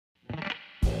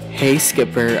Hey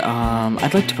Skipper,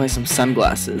 I'd like to buy some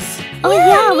sunglasses. Oh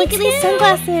yeah, look at these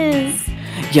sunglasses.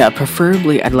 Yeah,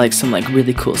 preferably I'd like some like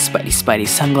really cool Spidey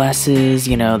sunglasses,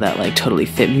 you know, that like totally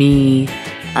fit me.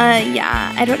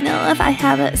 Yeah, I don't know if I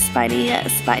have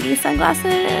Spidey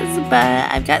sunglasses,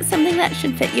 but I've got something that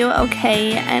should fit you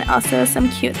okay, and also some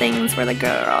cute things for the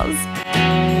girls.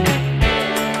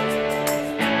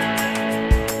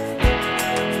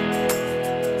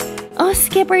 Oh,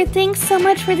 Skipper, thanks so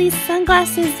much for these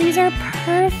sunglasses. These are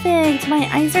perfect. My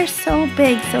eyes are so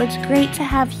big, so it's great to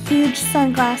have huge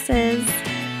sunglasses.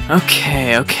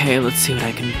 Okay, let's see what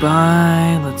I can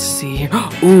buy. Let's see here.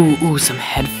 Ooh, some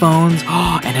headphones.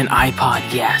 Oh, and an iPod.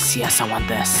 Yes, I want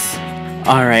this.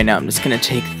 Alright, now I'm just gonna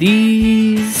take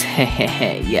these.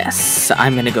 Hehehe, yes.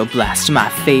 I'm gonna go blast my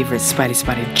favorite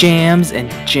Spidey jams and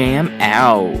jam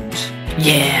out.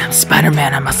 Yeah, I'm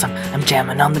Spider-Man, I'm awesome. I'm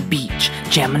jamming on the beach,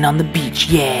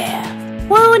 yeah.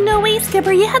 Whoa, no way,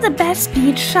 Skipper, you have the best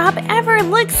beach shop ever.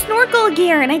 Look, snorkel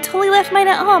gear, and I totally left mine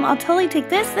at home. I'll totally take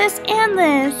this, and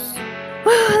this.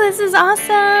 Whoa, this is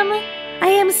awesome. I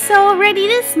am so ready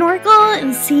to snorkel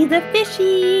and see the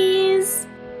fishies.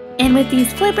 And with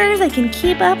these flippers, I can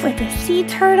keep up with the sea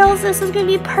turtles. This is gonna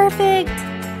be perfect.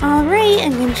 All right,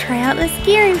 I'm gonna try out this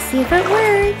gear and see if it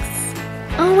works.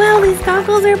 Oh wow, these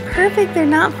goggles are perfect. They're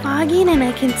not fogging and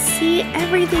I can see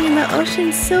everything in the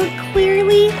ocean so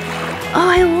clearly. Oh,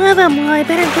 I love them. Well, I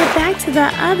better get back to the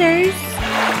others.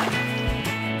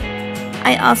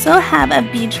 I also have a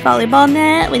beach volleyball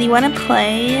net when you want to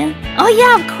play. Oh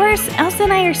yeah, of course. Elsa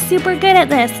and I are super good at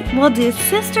this. We'll do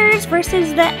sisters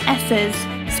versus the S's.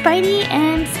 Spidey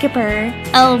and Skipper.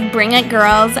 Oh, bring it,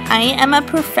 girls. I am a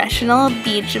professional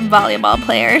beach volleyball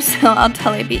player, so I'll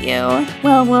totally beat you.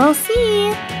 Well, we'll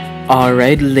see.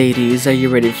 Alright, ladies, are you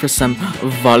ready for some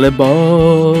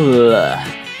volleyball?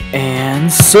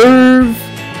 And serve!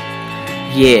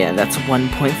 Yeah, that's 1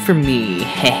 point for me.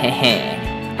 Hehehe.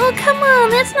 Oh, come on,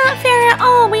 that's not fair at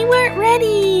all. We weren't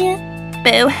ready.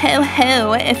 Boo hoo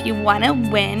hoo. If you want to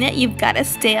win, you've got to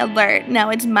stay alert. Now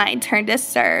it's my turn to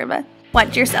serve.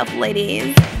 Watch yourself,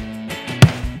 ladies.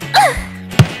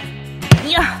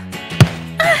 Yeah.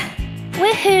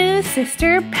 Woohoo,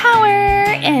 sister power.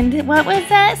 And what was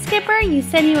that, Skipper? You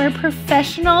said you were a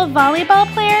professional volleyball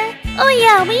player? Oh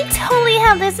yeah, we totally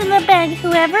have this in the bag.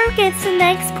 Whoever gets the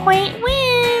next point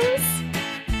wins.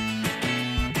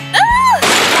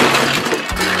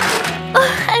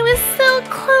 Oh, I was so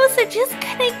close. I just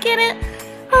couldn't get it.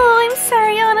 Oh, I'm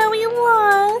sorry, Anna. We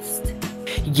lost.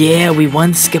 Yeah, we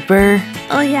won, Skipper.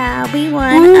 Oh yeah, we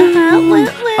won.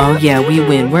 Oh yeah, we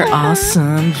win. We're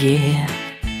awesome, yeah.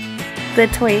 The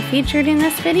toy featured in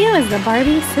this video is the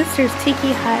Barbie Sisters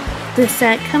Tiki Hut. The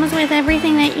set comes with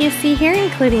everything that you see here,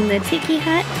 including the Tiki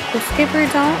Hut, the Skipper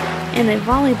doll, and the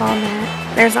volleyball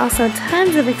net. There's also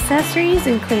tons of accessories,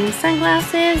 including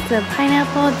sunglasses, the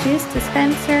pineapple juice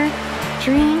dispenser,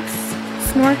 drinks,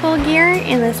 snorkel gear,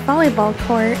 and this volleyball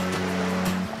court.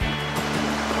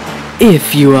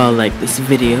 If you all like this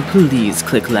video, please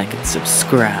click like and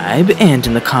subscribe, and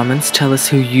in the comments tell us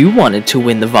who you wanted to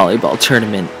win the volleyball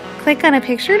tournament. Click on a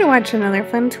picture to watch another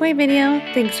fun toy video.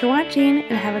 Thanks for watching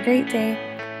and have a great day.